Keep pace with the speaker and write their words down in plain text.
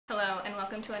Hello and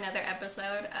welcome to another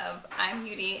episode of I'm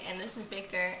Yuri and this is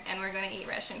Victor and we're gonna eat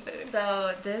Russian food.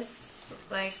 So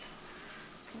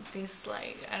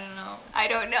I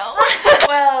don't know.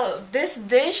 Well, this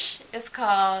dish is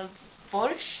called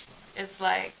borscht. It's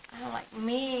like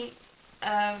meat,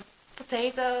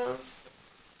 potatoes.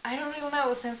 I don't really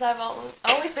know since I've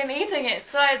always been eating it,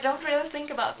 so I don't really think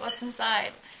about what's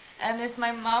inside. And it's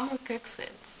my mom who cooks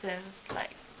it since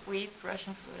we eat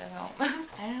Russian food at home.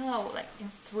 I don't know,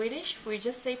 in Swedish we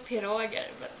just say piroger,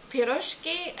 but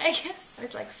piroshki, I guess.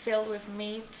 It's filled with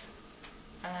meat.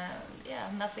 Yeah,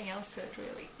 nothing else to it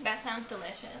really. That sounds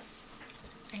delicious.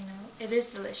 I know, it is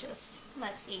delicious.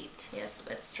 Let's eat. Yes,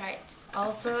 let's try it.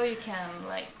 Also, you can,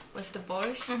 with the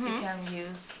borscht, you can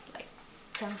use,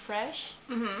 creme fraiche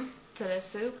to the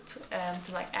soup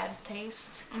to, add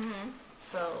taste.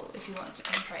 So, if you want, you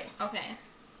can try it. Okay.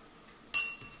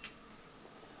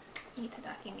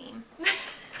 Itadaki meme.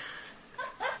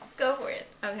 Go for it.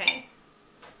 Okay.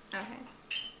 Okay.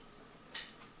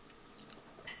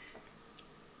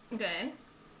 Good.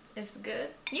 Is it good?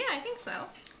 Yeah, I think so.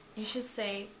 You should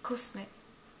say kusni.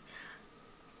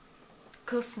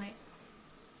 Kusni.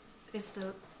 It's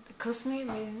the kusni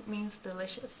means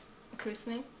delicious.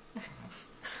 Kusni?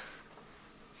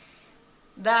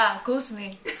 Da,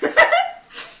 kusni.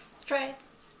 Try it.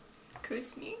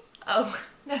 Kusni? Oh,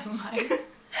 never mind.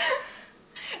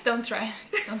 Don't try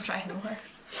it. Don't try anymore.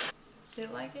 Do you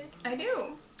like it? I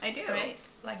do. I do. Right?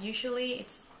 Usually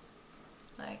it's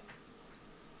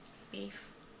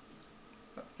beef.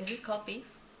 Is it called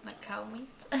beef? Like cow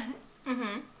meat?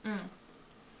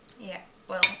 Yeah.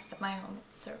 Well, at my home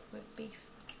it's served with beef.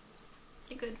 It's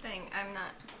a good thing I'm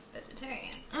not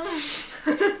vegetarian.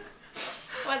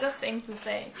 What a thing to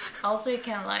say. Also, you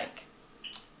can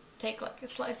take a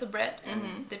slice of bread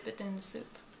and dip it in the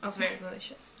soup. It's very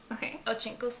delicious. Okay.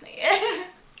 Очень вкусный.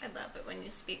 I love it when you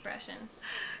speak Russian.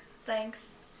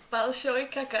 Thanks. Большой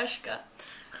какашка.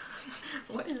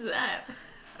 What is that?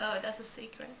 Oh, that's a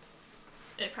secret.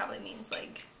 It probably means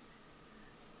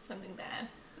something bad.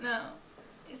 No,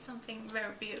 it's something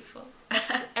very beautiful.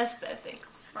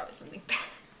 Aesthetics. Probably something bad.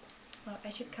 Well,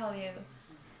 I should call you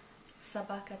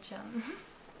Sabaka-chan.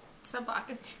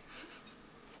 Sabaka-chan.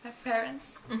 My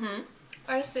parents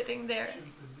are sitting there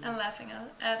and laughing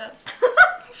at us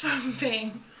for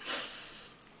being...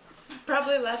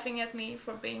 Probably laughing at me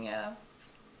for being a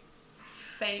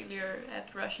failure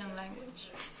at Russian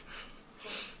language.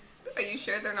 Are you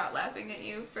sure they're not laughing at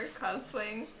you for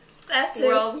cosplaying that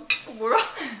too.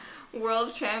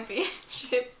 World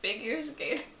championship figure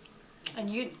skater?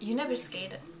 And you never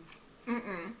skated?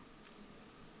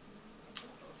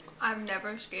 I've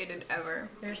never skated ever.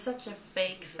 You're such a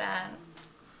fake fan.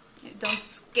 You don't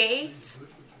skate.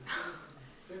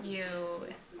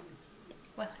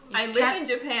 I live in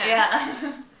Japan.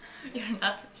 Yeah.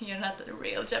 You're not a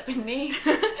real Japanese.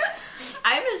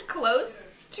 I'm as close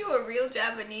to a real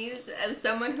Japanese as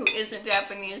someone who isn't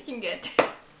Japanese can get.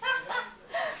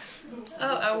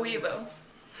 Oh, a weeaboo.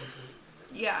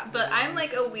 Yeah, but I'm a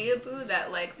weeaboo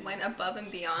that went above and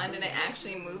beyond and I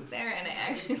actually moved there and I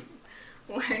actually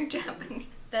learned Japanese.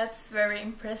 That's very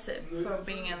impressive for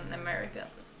being an American.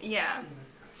 Yeah.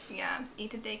 Yeah.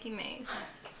 Itadaki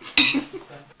mace.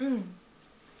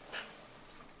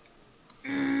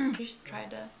 You should try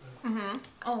the...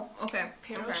 Oh, okay.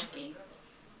 Piroshki.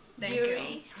 Thank Yuri.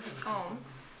 you. Oh,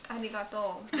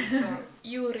 arigato.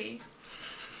 Yuri.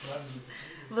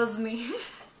 Возьми.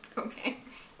 Okay.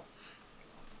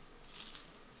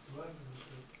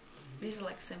 These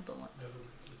are simple ones.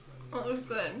 Well, it was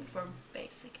good. For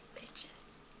basic bitches.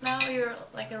 Now you're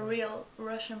a real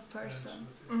Russian person.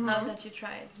 Now that you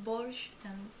tried borscht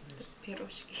and the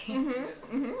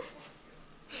piroshki.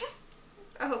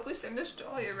 I hope we send this to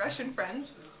all your Russian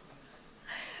friends.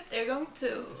 They're going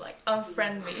to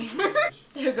unfriend me.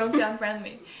 They're going to unfriend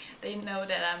me. They know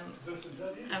that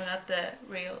I'm not the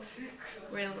real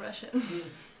Russian,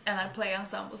 and I play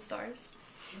ensemble stars.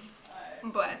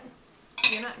 But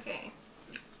you're not gay.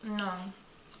 No,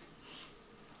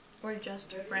 we're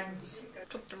just friends.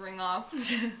 Took the ring off.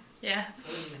 Yeah,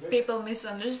 people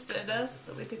misunderstood us,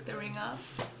 so we took the ring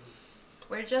off.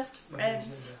 We're just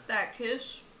friends. That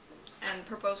kiss and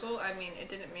proposal, I mean, it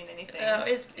didn't mean anything. Oh,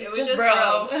 it's was just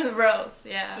bros. Bros,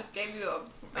 yeah. Just gave you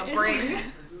a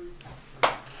ring.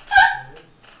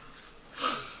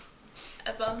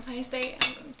 At Valentine's Day,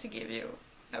 I'm going to give you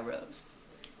a rose.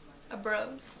 A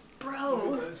bros.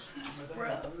 Bro.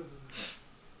 Bro.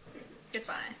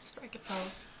 Goodbye. Strike a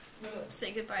pose.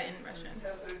 Say goodbye in Russian.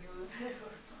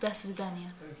 До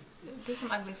свидания. Do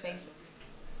some ugly faces.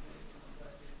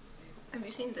 Have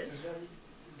you seen this?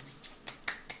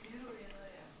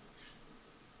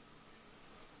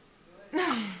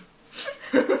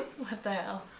 What the hell?